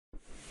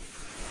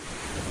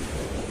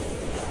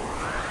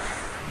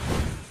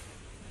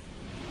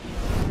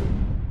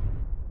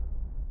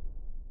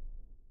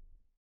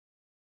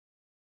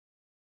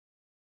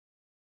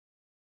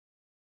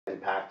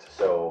packed,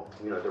 so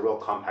you know they're real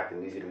compact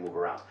and easy to move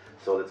around.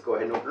 So let's go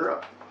ahead and open her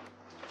up.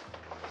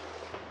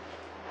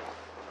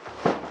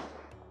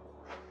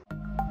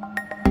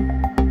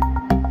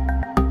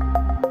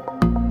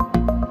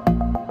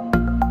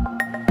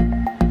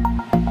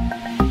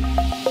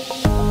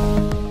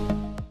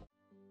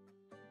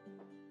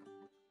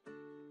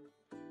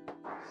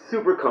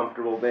 Super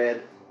comfortable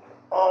bed.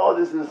 Oh,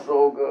 this is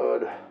so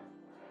good.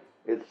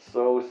 It's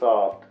so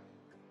soft.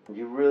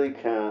 You really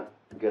can't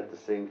get the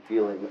same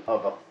feeling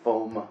of a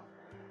foam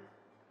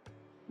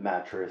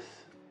mattress,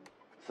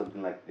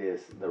 something like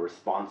this, the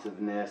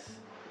responsiveness,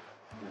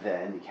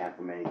 than you can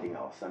from anything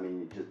else. I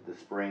mean, just the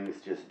springs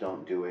just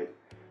don't do it.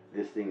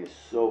 This thing is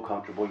so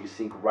comfortable. You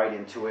sink right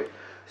into it.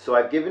 So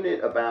I've given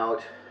it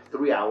about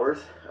 3 hours.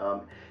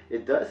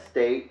 It does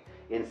state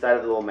inside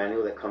of the little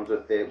manual that comes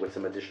with it with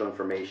some additional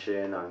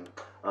information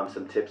on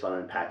some tips on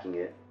unpacking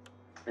it.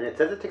 And it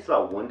says it takes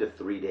about 1 to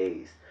 3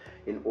 days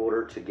in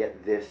order to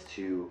get this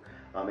to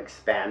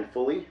expand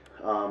fully.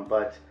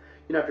 But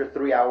you know, after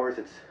 3 hours,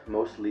 it's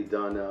mostly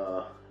done,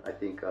 I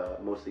think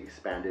mostly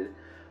expanded.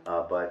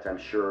 But I'm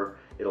sure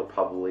it'll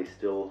probably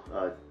still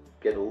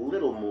get a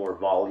little more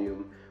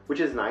volume, which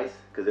is nice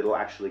because it'll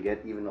actually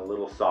get even a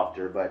little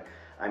softer. But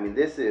I mean,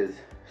 this is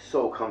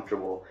so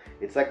comfortable.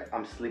 It's like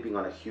I'm sleeping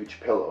on a huge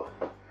pillow,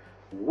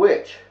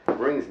 which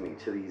brings me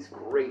to these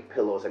great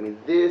pillows. I mean,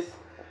 this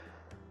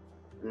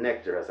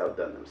Nectar has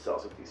outdone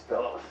themselves with these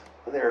pillows.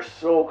 They're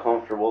so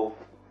comfortable.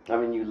 I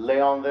mean, you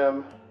lay on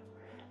them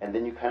and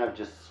then you kind of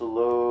just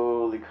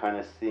slowly kind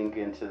of sink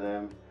into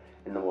them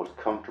in the most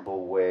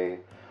comfortable way.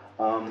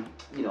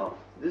 You know,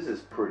 this is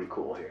pretty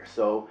cool here.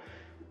 So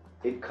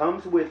it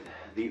comes with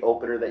the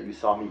opener that you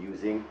saw me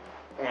using,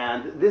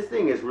 and this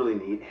thing is really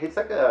neat. It's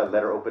like a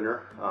letter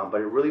opener, but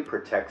it really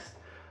protects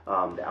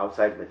the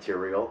outside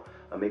material.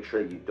 Make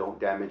sure that you don't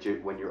damage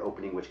it when you're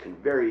opening, which can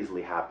very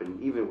easily happen,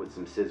 even with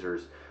some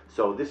scissors.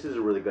 So this is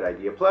a really good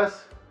idea.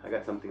 Plus, I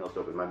got something else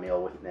to open my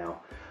mail with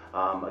now.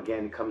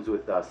 Again, it comes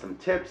with some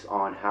tips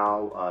on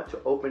how to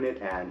open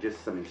it and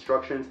just some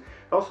instructions.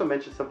 It also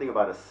mentions something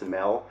about a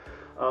smell.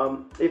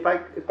 If I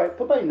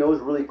put my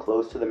nose really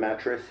close to the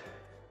mattress,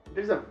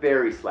 there's a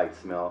very slight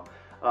smell.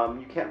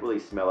 You can't really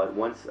smell it.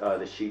 Once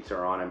the sheets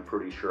are on, I'm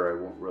pretty sure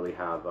I won't really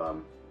have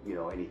you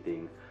know,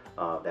 anything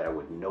that I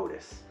would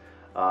notice.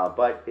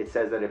 But it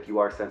says that if you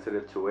are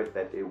sensitive to it,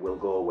 that it will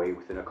go away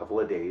within a couple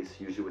of days,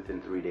 usually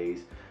within 3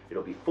 days.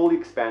 It'll be fully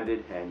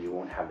expanded and you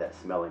won't have that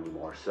smell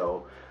anymore.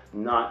 So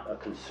not a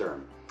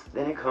concern.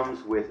 Then it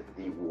comes with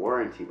the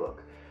warranty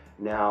book.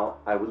 Now,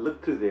 I would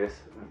look through this,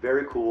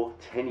 very cool,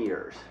 10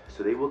 years.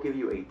 So they will give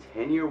you a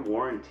 10-year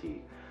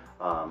warranty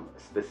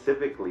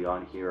specifically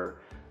on here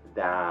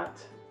that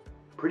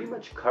pretty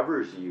much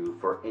covers you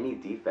for any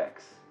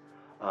defects.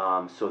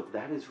 So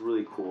that is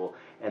really cool.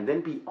 And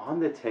then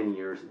beyond the 10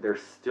 years,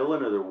 there's still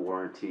another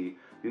warranty.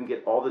 You can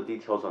get all the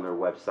details on their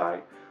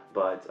website,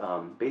 but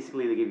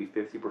basically they give you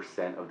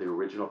 50% of the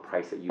original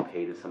price that you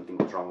paid if something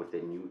goes wrong with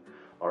it, and you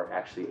are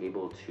actually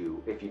able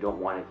to, if you don't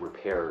want it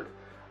repaired,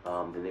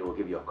 then they will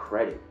give you a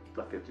credit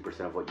of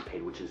 50% of what you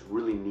paid, which is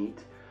really neat,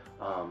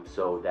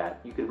 so that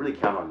you can really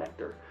count on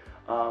Nectar.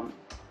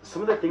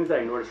 Some of the things that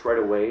I noticed right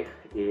away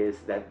is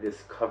that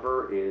this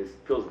cover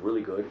feels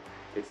really good.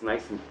 It's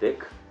nice and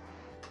thick,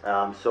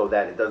 so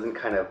that it doesn't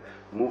kind of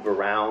move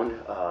around.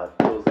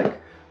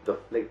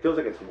 It feels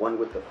like it's one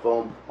with the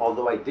foam.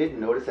 Although I did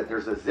notice that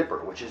there's a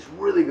zipper, which is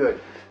really good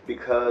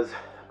because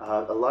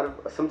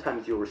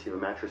sometimes you'll receive a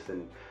mattress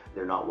and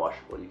they're not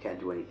washable. You can't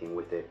do anything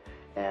with it,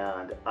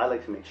 and I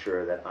like to make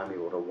sure that I'm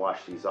able to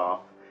wash these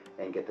off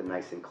and get them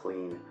nice and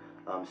clean.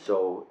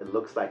 So it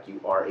looks like you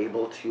are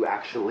able to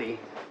actually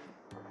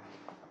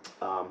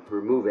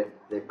remove it.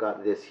 They've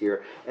got this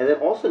here, and then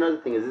also another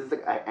thing is this is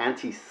like an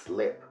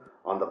anti-slip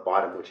on the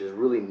bottom, which is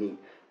really neat.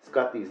 It's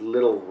got these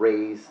little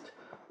raised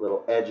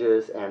little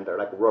edges, and they're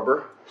like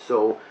rubber,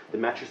 so the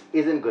mattress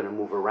isn't going to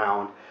move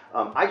around.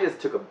 I just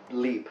took a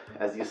leap,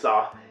 as you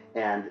saw,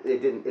 and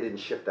it didn't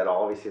shift at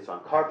all. Obviously, it's on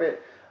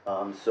carpet,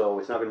 so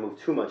it's not going to move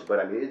too much, but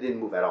I mean, it didn't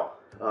move at all.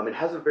 It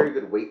has a very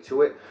good weight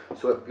to it,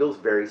 so it feels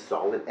very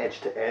solid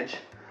edge to edge.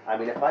 I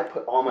mean, if I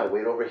put all my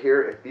weight over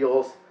here, it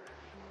feels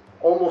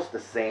almost the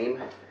same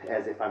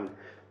as if I'm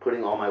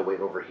putting all my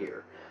weight over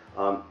here.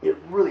 It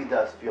really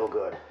does feel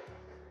good.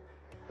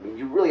 I mean,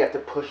 you really have to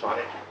push on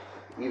it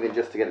even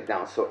just to get it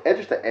down. So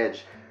edge to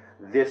edge,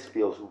 this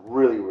feels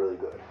really, really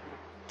good.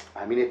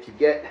 I mean, if you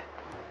get,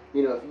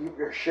 you know, if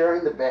you're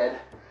sharing the bed,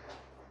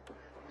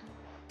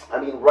 I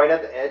mean, right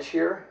at the edge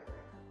here,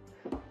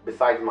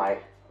 besides my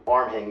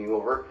arm hanging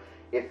over,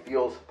 it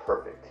feels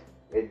perfect.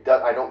 It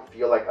does. I don't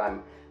feel like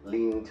I'm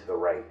leaning to the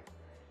right.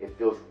 It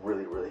feels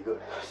really, really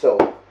good.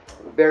 So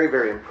very,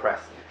 very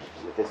impressed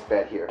with this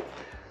bed here.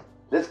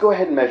 Let's go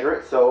ahead and measure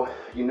it so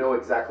you know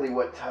exactly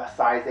what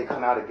size they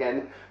come out.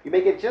 Again, you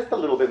may get just a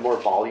little bit more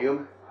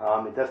volume.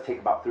 It does take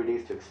about 3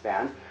 days to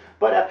expand,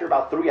 but after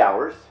about 3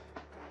 hours,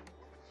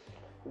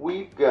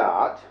 we've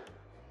got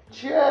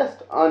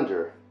just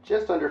under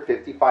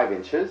 55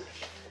 inches,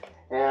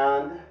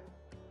 and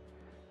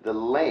the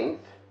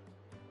length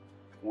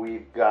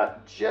we've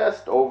got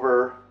just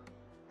over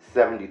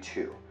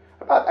 72.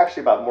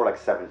 Actually about more like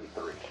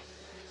 73.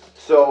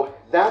 So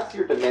that's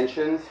your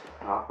dimensions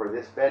for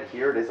this bed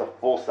here. It is a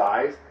full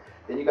size.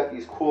 Then you got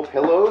these cool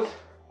pillows,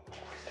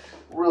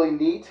 really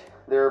neat.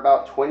 They're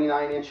about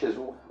 29 inches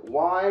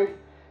wide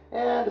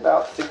and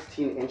about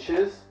 16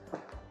 inches.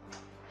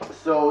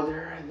 So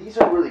these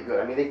are really good.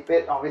 I mean, they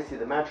fit obviously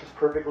the mattress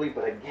perfectly,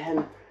 but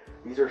again,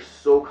 these are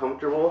so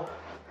comfortable.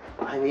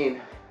 I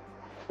mean,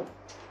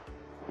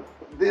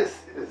 this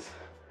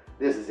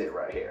is it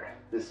right here.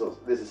 This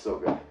is so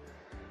good.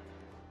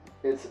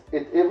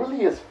 It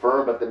really is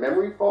firm, but the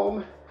memory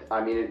foam,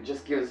 I mean, it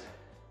just gives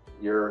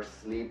your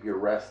sleep, your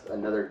rest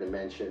another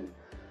dimension.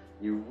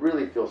 You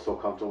really feel so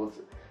comfortable.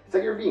 It's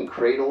like you're being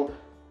cradled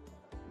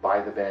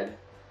by the bed,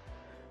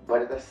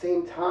 but at the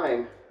same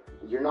time,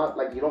 you're not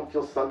like, you don't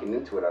feel sunken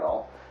into it at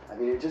all. I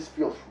mean, it just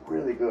feels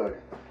really good.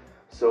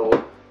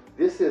 So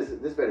this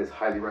bed is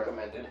highly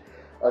recommended.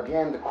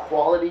 Again, the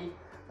quality,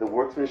 the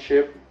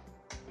workmanship,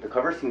 the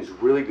cover seems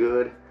really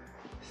good,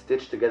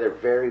 stitched together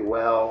very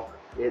well.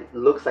 It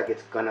looks like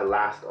it's gonna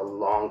last a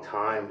long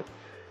time.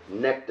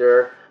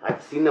 Nectar,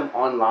 I've seen them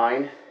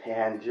online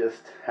and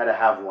just had to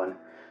have one.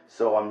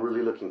 So I'm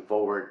really looking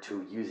forward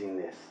to using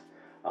this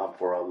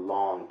for a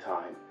long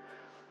time.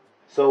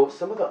 So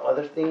some of the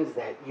other things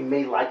that you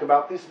may like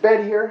about this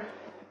bed here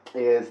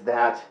is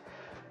that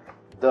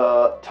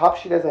the top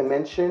sheet, as I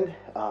mentioned,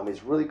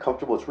 is really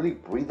comfortable. It's really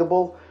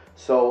breathable.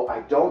 So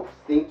I don't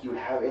think you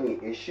have any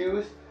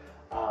issues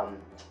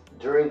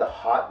during the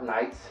hot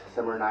nights,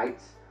 summer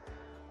nights,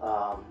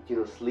 you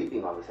know,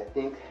 sleeping on this. I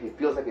think it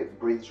feels like it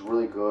breathes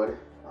really good.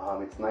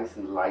 It's nice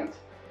and light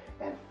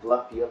and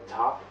fluffy up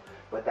top,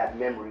 but that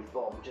memory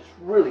foam just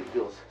really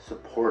feels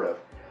supportive.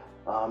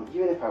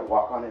 Even if I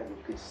walk on it, and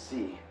you can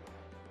see,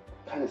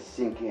 kind of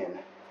sink in,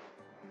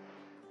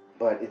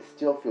 but it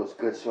still feels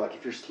good. So like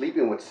if you're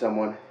sleeping with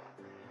someone,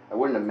 I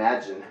wouldn't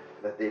imagine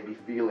that they'd be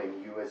feeling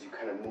you as you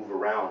kind of move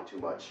around too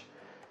much.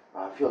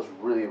 It feels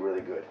really,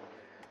 really good.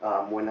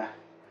 When I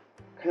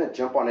kind of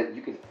jump on it,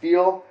 you can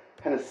feel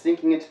kind of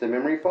sinking into the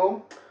memory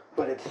foam,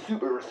 but it's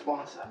super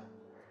responsive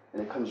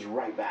and it comes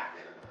right back.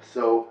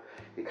 So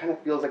it kind of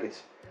feels like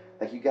it's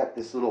like you got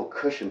this little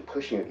cushion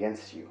pushing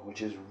against you,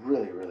 which is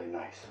really, really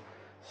nice.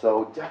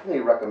 So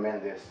definitely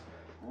recommend this.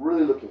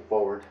 Really looking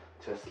forward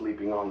to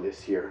sleeping on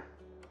this here.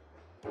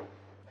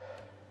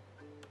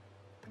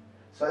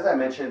 So as I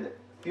mentioned, it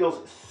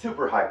feels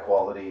super high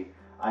quality.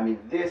 I mean,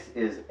 this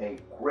is a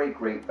great,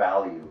 great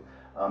value.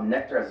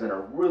 Nectar has done a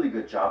really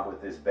good job with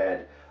this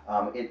bed.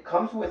 It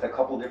comes with a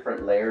couple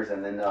different layers,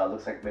 and then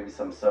looks like maybe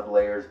some sub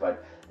layers,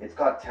 but it's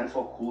got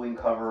tensile cooling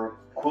cover,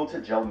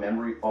 quilted gel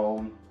memory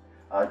foam,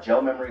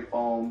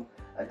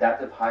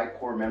 adaptive high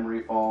core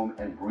memory foam,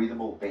 and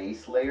breathable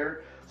base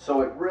layer.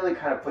 So it really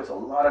kind of puts a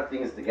lot of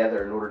things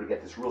together in order to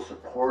get this real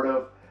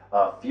supportive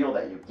feel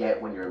that you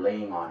get when you're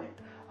laying on it.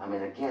 I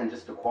mean, again,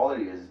 just the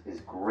quality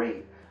is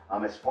great.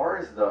 As far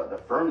as the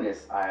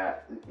firmness,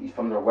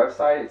 from their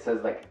website, it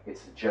says like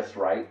it's just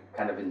right,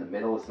 kind of in the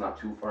middle. It's not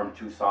too firm,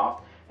 too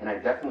soft, and I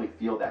definitely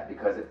feel that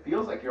because it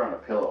feels like you're on a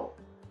pillow.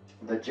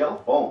 The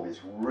gel foam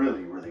is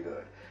really, really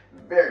good,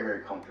 very,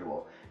 very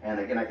comfortable. And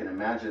again, I can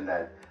imagine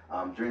that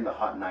during the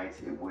hot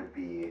nights, it would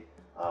be,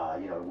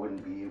 you know,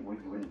 you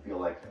wouldn't feel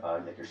like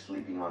you're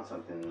sleeping on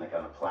something like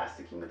on a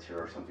plasticky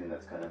material or something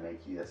that's going to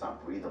make you, that's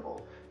not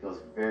breathable. It feels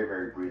very,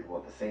 very breathable.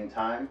 At the same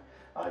time,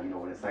 you know,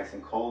 when it's nice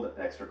and cold, an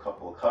extra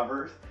couple of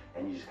covers,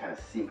 and you just kind of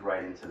sink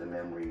right into the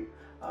memory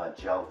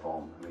gel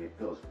foam. I mean, it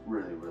feels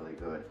really, really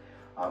good.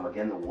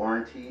 Again, the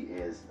warranty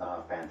is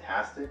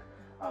fantastic.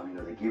 You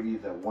know, they give you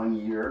the 1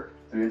 year,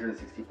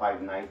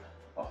 365 night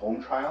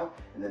home trial,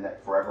 and then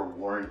that forever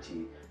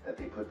warranty that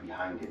they put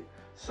behind it.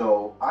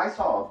 So I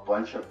saw a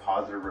bunch of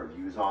positive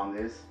reviews on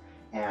this,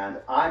 and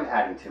I'm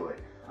adding to it.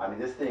 I mean,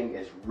 this thing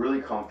is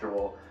really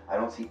comfortable. I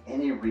don't see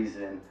any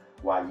reason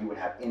why you would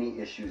have any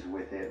issues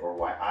with it or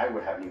why I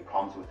would have any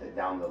problems with it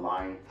down the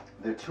line.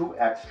 The 2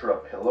 extra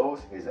pillows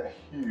is a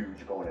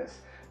huge bonus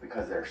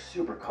because they're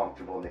super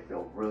comfortable and they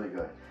feel really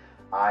good.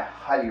 I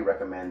highly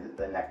recommend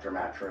the Nectar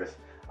mattress.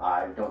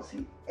 I don't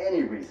see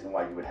any reason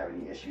why you would have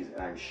any issues,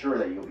 and I'm sure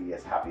that you'll be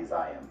as happy as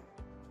I am.